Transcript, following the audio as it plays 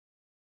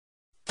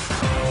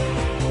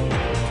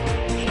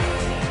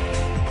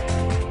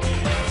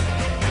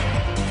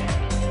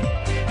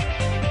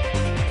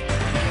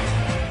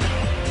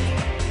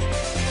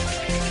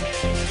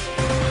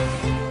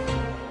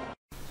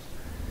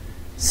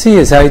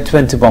CSI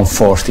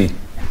 2140,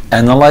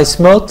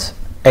 Analyse Mode,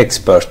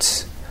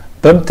 Experts,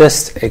 Bump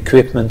Test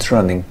Equipment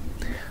Running.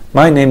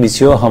 My name is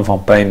Johan van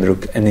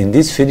Pijnbroek, and in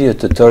this video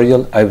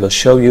tutorial I will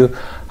show you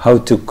how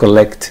to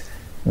collect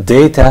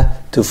data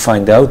to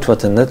find out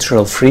what the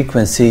natural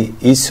frequency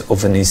is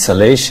of an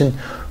installation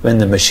when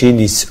the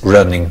machine is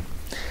running.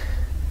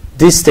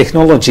 This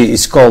technology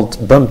is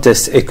called Bump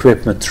Test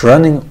Equipment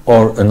Running,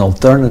 or an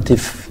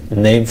alternative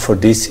name for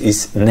this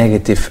is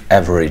negative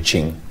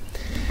averaging.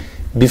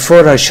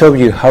 Before I show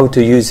you how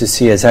to use the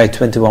CSI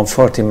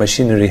 2140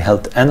 machinery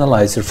health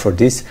analyzer for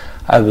this,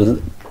 I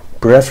will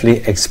briefly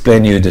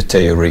explain you the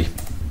theory.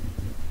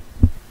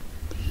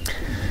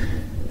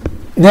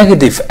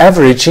 Negative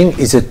averaging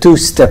is a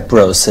two-step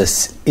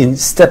process. In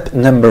step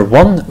number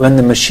 1, when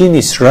the machine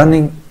is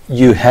running,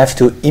 you have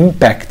to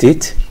impact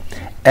it,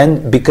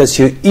 and because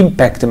you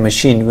impact the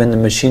machine when the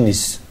machine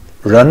is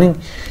running,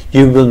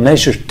 you will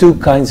measure two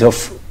kinds of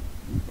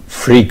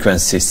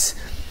frequencies.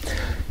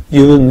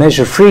 You will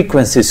measure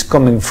frequencies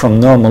coming from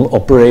normal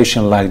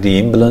operation, like the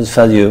imbalance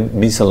value,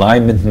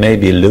 misalignment,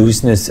 maybe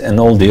looseness, and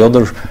all the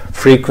other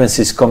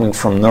frequencies coming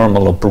from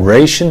normal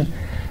operation.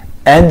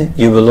 And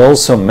you will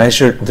also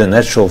measure the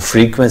natural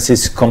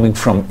frequencies coming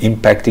from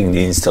impacting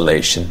the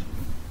installation.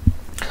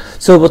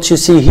 So what you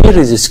see here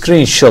is a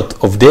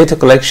screenshot of data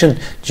collection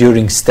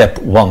during step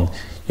 1.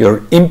 You're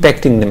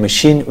impacting the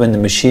machine when the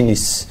machine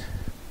is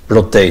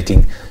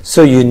rotating.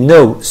 So you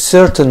know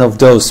certain of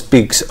those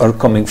peaks are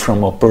coming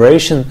from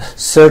operation,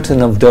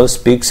 certain of those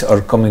peaks are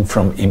coming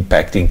from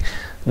impacting.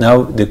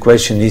 Now the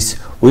question is,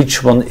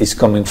 which one is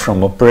coming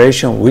from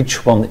operation,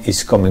 which one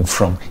is coming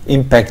from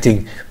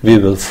impacting? We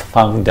will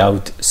find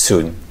out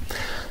soon.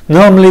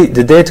 Normally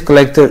the data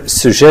collector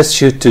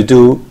suggests you to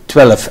do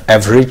 12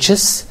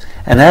 averages,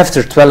 and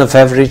after 12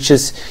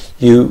 averages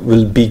you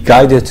will be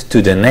guided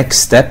to the next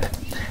step.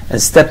 And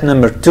step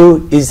number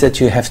 2 is that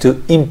you have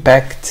to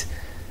impact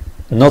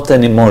not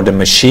anymore the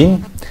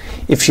machine.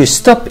 If you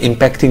stop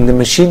impacting the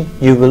machine,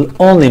 you will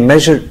only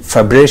measure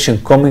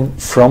vibration coming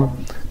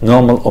from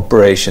normal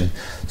operation.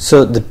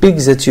 So the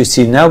peaks that you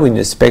see now in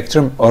the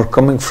spectrum are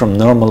coming from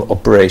normal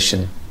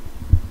operation.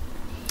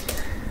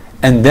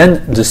 And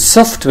then the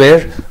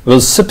software will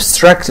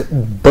subtract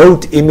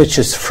both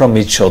images from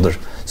each other.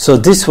 So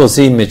this was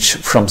the image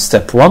from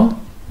step 1,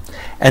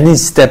 and in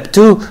step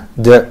 2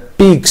 the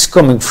peaks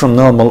coming from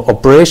normal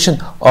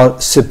operation are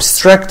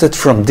subtracted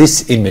from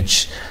this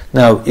image.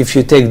 Now if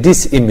you take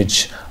this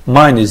image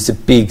minus the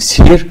peaks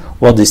here,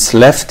 what is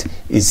left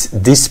is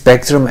this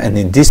spectrum, and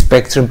in this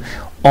spectrum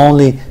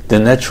only the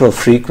natural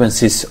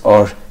frequencies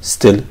are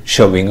still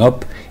showing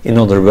up. In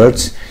other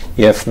words,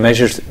 you have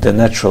measured the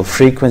natural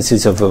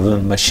frequencies of a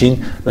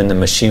machine when the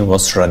machine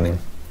was running.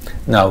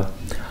 Now,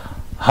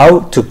 how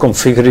to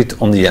configure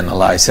it on the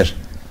analyzer?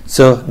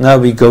 So now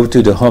we go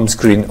to the home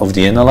screen of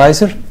the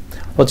analyzer.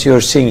 What you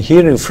are seeing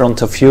here in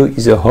front of you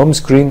is a home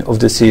screen of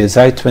the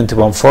CSI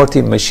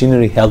 2140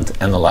 machinery health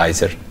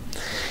analyzer.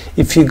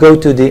 If you go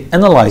to the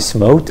Analyse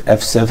Mode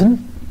F7,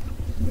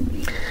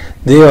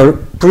 there are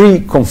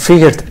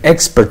pre-configured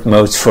expert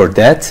modes for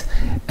that,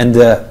 and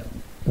the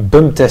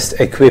bump test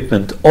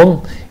equipment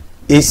on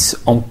is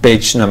on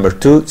page number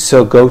 2,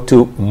 so go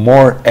to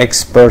More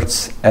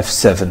Experts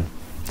F7.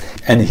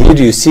 And here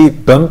you see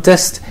bump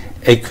test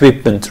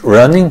equipment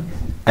running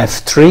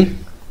F3.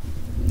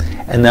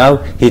 And now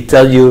he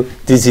tells you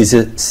this is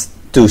a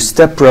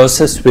two-step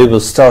process. We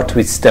will start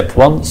with step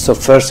 1. So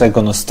first I'm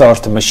going to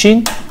start the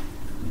machine,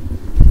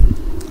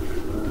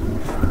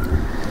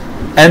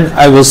 and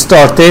I will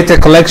start data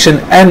collection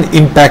and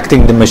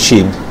impacting the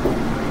machine.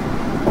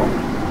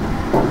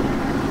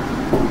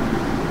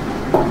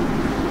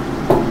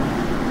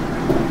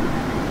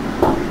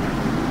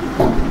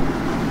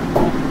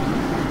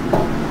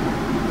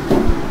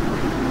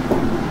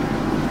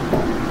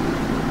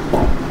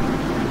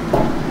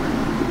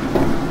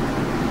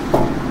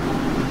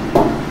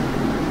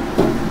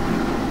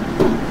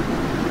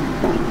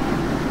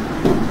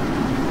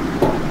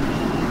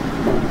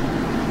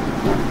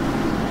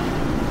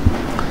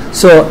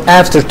 So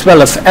after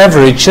 12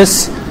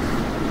 averages,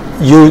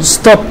 you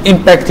stop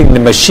impacting the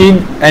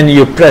machine and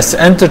you press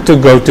enter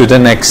to go to the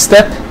next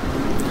step.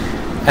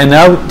 And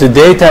now the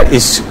data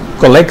is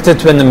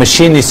collected when the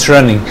machine is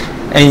running.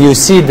 And you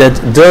see that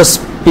those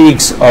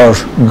peaks are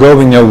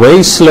going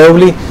away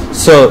slowly.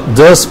 So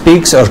those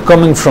peaks are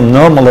coming from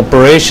normal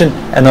operation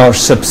and are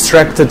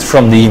subtracted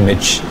from the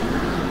image.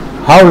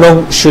 How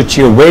long should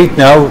you wait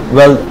now?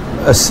 Well,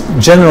 a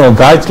general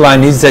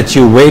guideline is that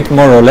you wait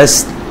more or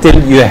less till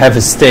you have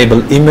a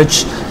stable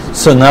image.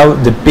 So now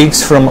the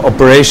peaks from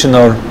operation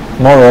are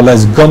more or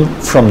less gone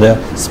from the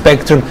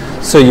spectrum,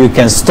 so you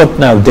can stop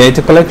now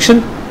data collection.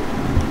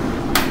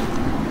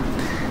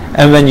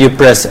 And when you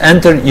press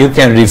enter, you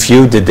can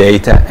review the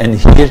data, and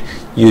here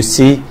you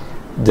see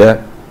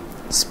the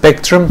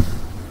spectrum,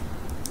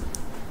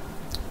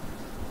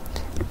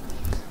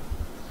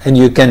 and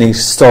you can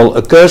install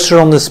a cursor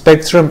on the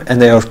spectrum,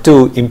 and there are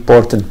two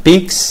important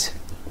peaks.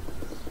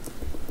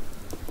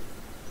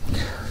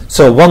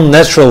 So one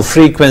natural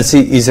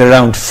frequency is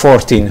around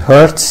 14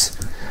 Hertz.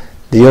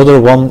 The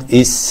other one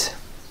is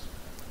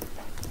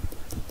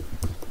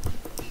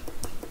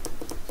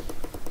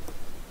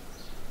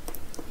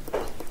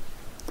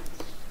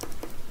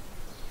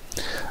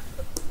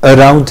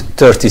around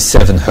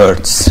 37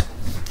 Hz.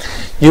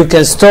 You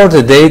can store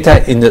the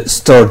data in the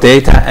store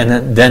data,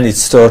 and then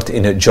it's stored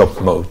in a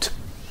job mode.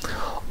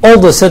 All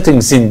the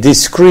settings in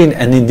this screen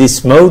and in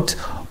this mode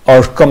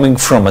are coming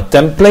from a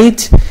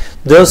template.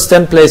 Those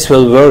templates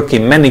will work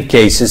in many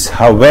cases.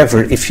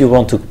 However, if you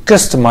want to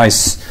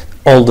customize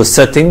all the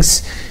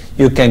settings,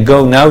 you can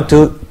go now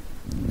to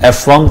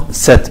F1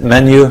 set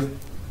menu,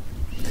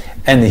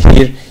 and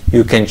here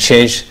you can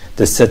change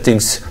the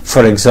settings.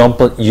 For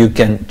example, you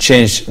can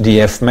change the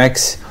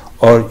Fmax,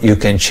 or you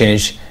can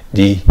change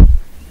the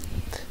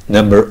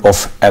number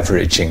of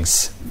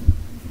averagings.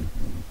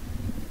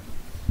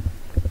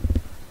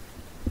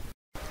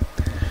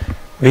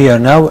 We are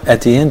now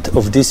at the end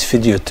of this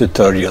video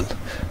tutorial.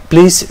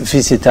 Please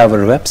visit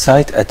our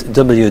website at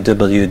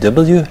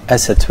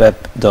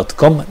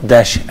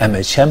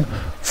www.assetweb.com/mhm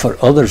for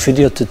other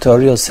video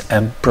tutorials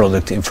and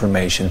product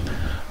information.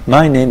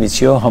 My name is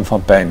Johan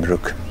van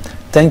Pijnbroek.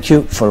 Thank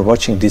you for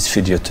watching this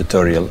video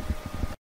tutorial.